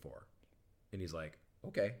you're looking for. And he's like,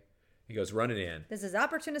 okay. He goes running in. This is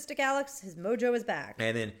opportunistic Alex. His mojo is back.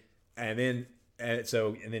 And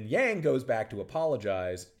then Yang goes back to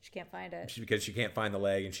apologize. She can't find it. Because she can't find the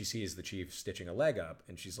leg, and she sees the chief stitching a leg up.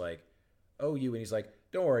 And she's like, oh, you. And he's like,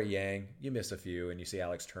 don't worry, Yang. You miss a few. And you see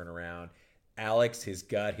Alex turn around. Alex has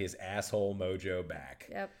got his asshole mojo back.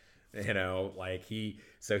 Yep. You know, like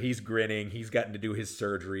he's grinning. He's gotten to do his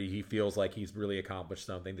surgery. He feels like he's really accomplished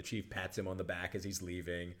something. The chief pats him on the back as he's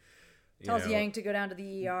leaving. Tells Yang to go down to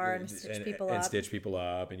the ER and stitch people up. And stitch people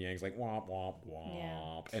up. And Yang's like, womp, womp,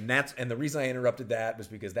 womp. Yeah. And the reason I interrupted that was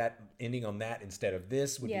because that ending on that instead of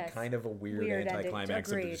this would be kind of a weird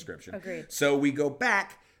anticlimax of the description. Agreed. So we go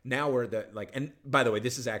back. Now we're and by the way,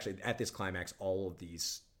 this is actually at this climax, all of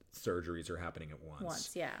these surgeries are happening at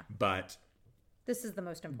once. But this is the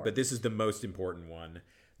most important. But this is the most important one.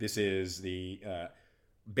 This is the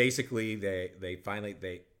basically they finally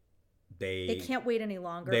they can't wait any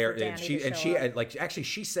longer for Danny to show up.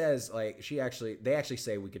 She says they actually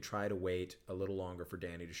say we could try to wait a little longer for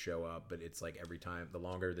Danny to show up, but it's like every time the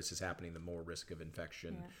longer this is happening, the more risk of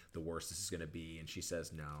infection, the worse this is going to be. And she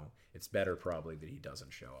says no, it's better probably that he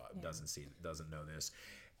doesn't show up, doesn't know this.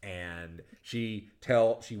 And she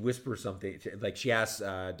whispers something like she asks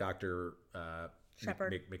Dr.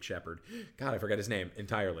 McShepard. God, I forgot his name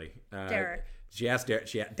entirely. Derek. She asked Derek.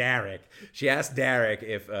 She asked Derek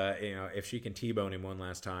if she can T-bone him one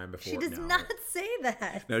last time before. She does not say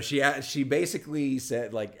that. No, she basically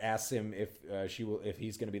said asks him if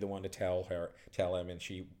he's going to be the one to tell him, and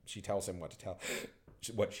she tells him what to tell,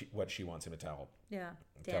 what she wants him to tell. Yeah,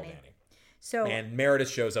 Tell Danny. And Meredith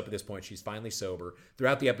shows up at this point. She's finally sober.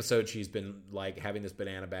 Throughout the episode, she's been like having this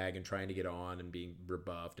banana bag and trying to get on and being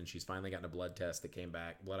rebuffed. And she's finally gotten a blood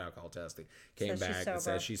alcohol test that came back that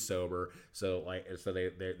says she's sober. So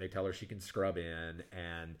they tell her she can scrub in.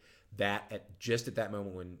 And just at that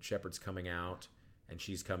moment when Shepard's coming out and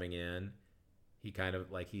she's coming in, he kind of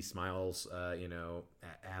he smiles,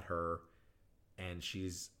 at her, and she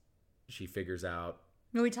figures out.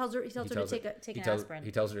 No, he tells her to take an aspirin.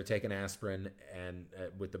 He tells her to take an aspirin and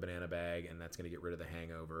with the banana bag, and that's going to get rid of the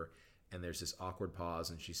hangover. And there's this awkward pause,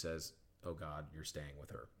 and she says, "Oh God, you're staying with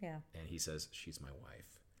her." Yeah. And he says, "She's my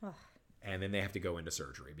wife." Ugh. And then they have to go into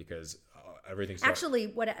surgery because everything's actually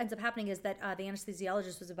what ends up happening is that the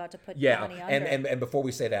anesthesiologist was about to put Bonnie under. And before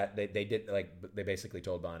we say that, they basically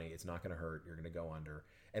told Bonnie it's not going to hurt. You're going to go under.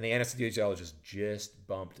 And the anesthesiologist just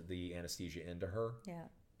bumped the anesthesia into her. Yeah.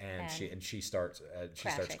 And she starts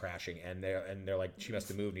crashing, and they're like, she must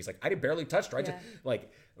have moved, and he's like, I barely touched her. I just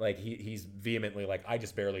he's vehemently like, I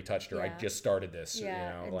just barely touched her. I just started this,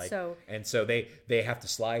 and so they have to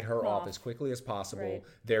slide her off as quickly as possible. Right.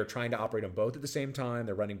 They're trying to operate them both at the same time.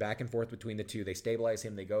 They're running back and forth between the two. They stabilize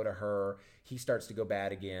him. They go to her. He starts to go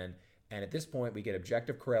bad again. And at this point, we get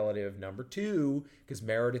objective correlative number 2 because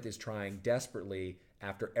Meredith is trying desperately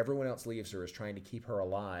after everyone else leaves her, is trying to keep her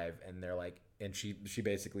alive, and they're like. And she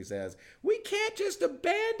basically says, we can't just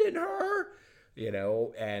abandon her,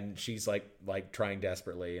 and she's like trying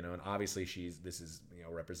desperately, and obviously this is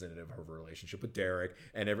representative of her relationship with Derek,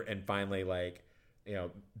 and finally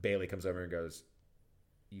Bailey comes over and goes,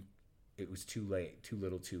 it was too late, too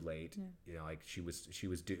little, too late, it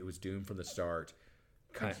was doomed from the start,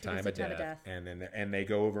 time of death, and they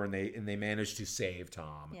go over and they manage to save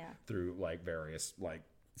Tom through various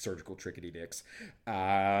surgical trickety dicks.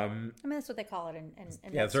 I mean, that's what they call it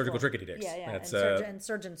in surgical trickety dicks. Yeah. That's in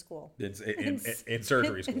surgeon school. In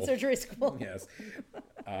surgery school. In surgery school. Yes.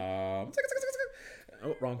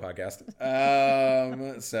 Wrong podcast.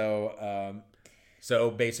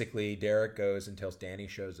 So basically, Derek goes and tells Danny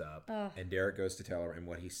shows up, and Derek goes to tell her, and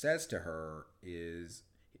what he says to her is,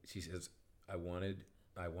 she says,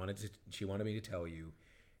 she wanted me to tell you,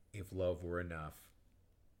 if love were enough,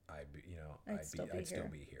 I'd still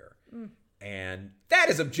be here. Mm. And that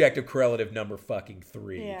is objective correlative number fucking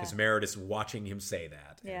 3 because Meredith's watching him say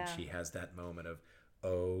that, and she has that moment of,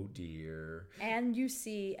 oh dear. And you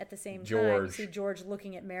see at the same time, you see George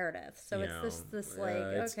looking at Meredith. So it's this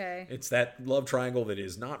okay. It's that love triangle that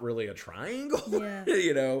is not really a triangle. Yeah.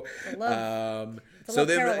 So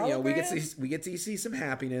then we get to see some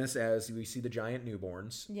happiness as we see the giant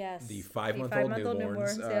newborns. Yes. The 5-month-old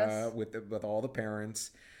newborns with all the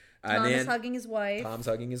parents. Tom's hugging his wife. Tom's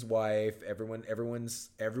hugging his wife. Everyone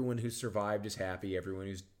who's survived is happy. Everyone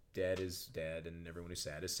who's dead is dead, and everyone who's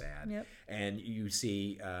sad is sad. Yep. And you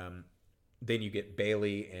see, then you get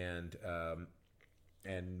Bailey and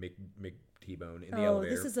T-Bone in the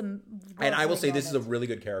elevator. This is and I will say this is a really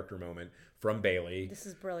good character moment from Bailey. This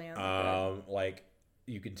is brilliant.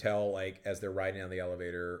 You can tell, as they're riding down the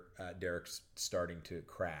elevator, Derek's starting to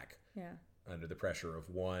crack. Yeah. under the pressure of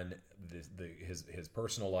one, his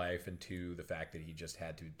personal life, and two, the fact that he just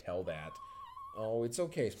had to tell that. Oh, it's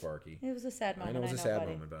okay, Sparky. It was a sad moment. I know it was a sad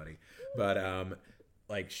moment, buddy. But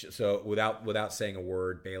so without saying a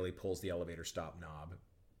word, Bailey pulls the elevator stop knob.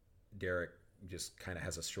 Derek just kind of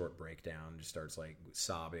has a short breakdown, just starts like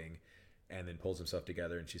sobbing, and then pulls himself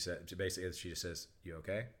together. And she just says, "You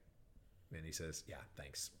okay?" And he says, "Yeah,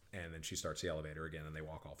 thanks." And then she starts the elevator again, and they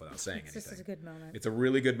walk off without saying anything. This is a good moment. It's a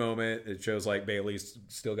really good moment. It shows like Bailey's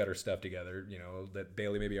still got her stuff together. You know, that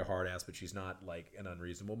Bailey may be a hard ass, but she's not like an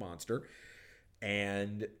unreasonable monster.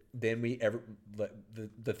 And then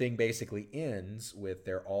the thing basically ends with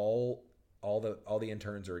they're all the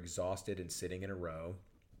interns are exhausted and sitting in a row,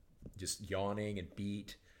 just yawning and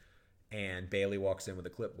beat. And Bailey walks in with a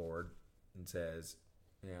clipboard and says,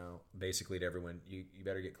 you know, basically to everyone, you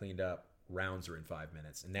better get cleaned up. Rounds are in 5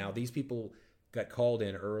 minutes. And now these people got called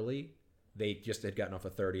in early. They just had gotten off a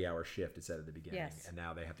 30-hour shift, it said at the beginning. Yes. And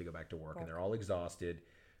now they have to go back to work, and they're all exhausted.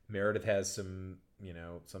 Meredith has some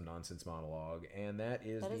nonsense monologue, and that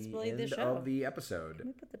is the really end of the episode. Can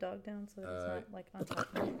we put the dog down so that it's not like on top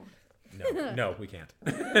of me? No, we can't.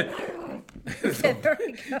 Okay, there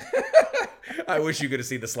we go. I wish you could have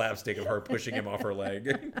seen the slapstick of her pushing him off her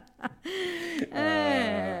leg.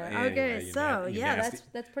 Okay, so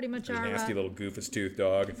that's pretty much our nasty little goofus tooth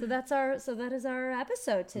dog. So that is our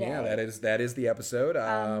episode today. Yeah, that is the episode.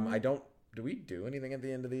 Do we do anything at the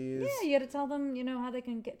end of these? Yeah, you got to tell them, how they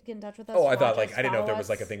can get in touch with us. Oh, I thought I didn't know if there was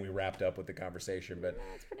like a thing we wrapped up with the conversation, but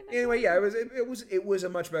anyway, yeah, it was a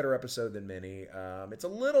much better episode than many. It's a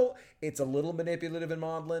little manipulative and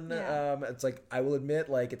maudlin. Yeah. It's like, I will admit,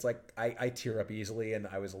 like, it's like I tear up easily, and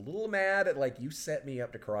I was a little mad at, like, you set me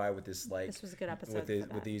up to cry with this, like, this was a good episode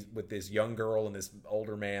with this young girl and this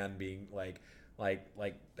older man being like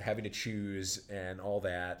having to choose and all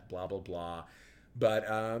that, blah blah blah.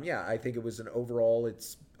 But I think it was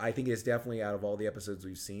I think it's definitely, out of all the episodes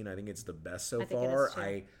we've seen, I think it's the best so far.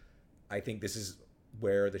 I think this is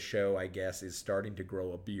where the show, I guess, is starting to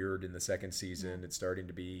grow a beard in the second season. Yeah. It's starting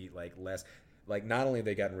to be like less, like, not only have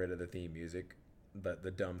they gotten rid of the theme music, but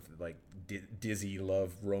the dumb like dizzy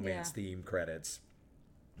love romance theme credits.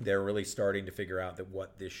 They're really starting to figure out that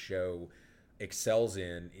what this show excels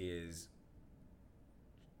in is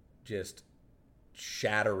just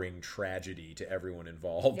shattering tragedy to everyone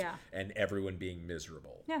involved, and everyone being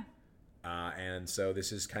miserable. Yeah. And so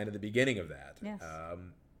this is kind of the beginning of that. Yes.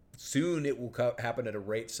 Soon it will happen at a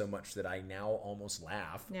rate so much that I now almost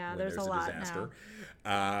laugh when there's a lot disaster.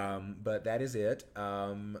 But that is it.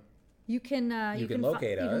 You can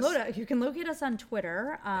locate us. You can locate us on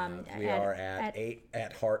Twitter. We are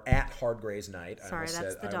at Hard Gray's Night. Sorry,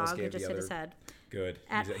 that's the dog who just hit his head. Good.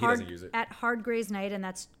 He doesn't use it. At Hard Gray's Night, and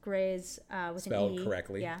that's Gray's with spelled an E.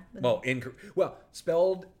 Correctly. Yeah.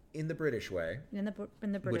 Spelled in the British way. In the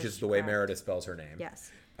British, which is the way Meredith spells her name.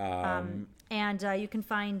 Yes. And you can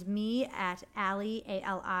find me at Ali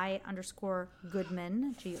 _Goodman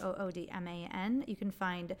GOODMAN. You can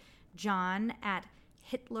find John at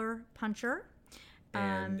Hitler Puncher.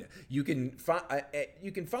 And you can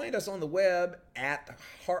find us on the web at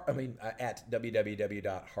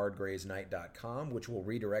www.hardgraysnight.com, which will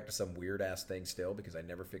redirect to some weird ass thing still, because I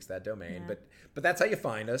never fixed that domain. Yeah. But that's how you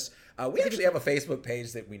find us. We actually have a Facebook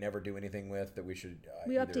page that we never do anything with, that we should.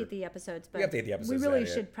 We update the episodes, but we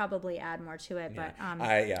should probably add more to it.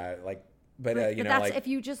 Yeah. But if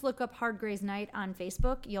you just look up Hard Gray's Night on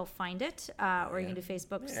Facebook, you'll find it, or you can do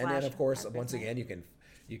Facebook/. And then, of course, once again, you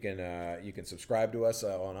can subscribe to us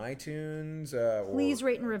on iTunes. Please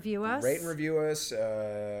rate and review us. Rate and review us,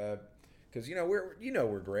 because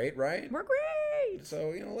we're great, right? We're great.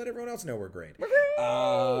 So let everyone else know we're great. We're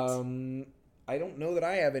great. I don't know that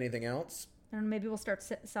I have anything else. I don't know, maybe we'll start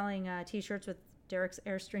selling T-shirts with Derek's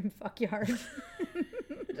Airstream Fuckyard.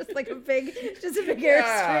 Just a big Airstream.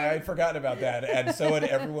 Yeah, I'd forgotten about that, and so had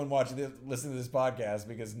everyone listen to this podcast,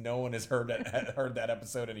 because no one has heard that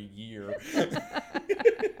episode in a year.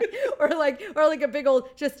 or like a big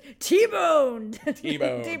old just T-boned.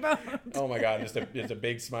 T-boned. Oh my God, just a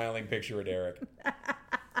big smiling picture of Derek.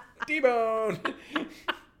 T-boned.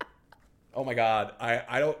 Oh my God,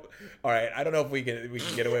 I don't. All right, I don't know if we can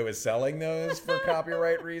get away with selling those for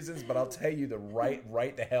copyright reasons, but I'll tell you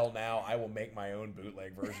right the hell now, I will make my own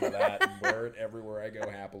bootleg version of that and wear it everywhere I go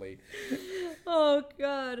happily. Oh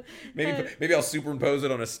God. Maybe I'll superimpose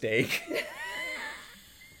it on a steak.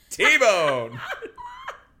 T-bone.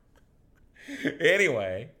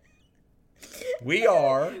 Anyway, we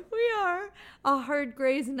are a Hard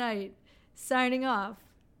Gray's Night, signing off.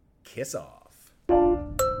 Kiss off.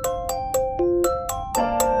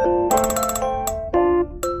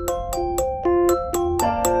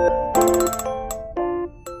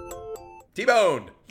 T-boned.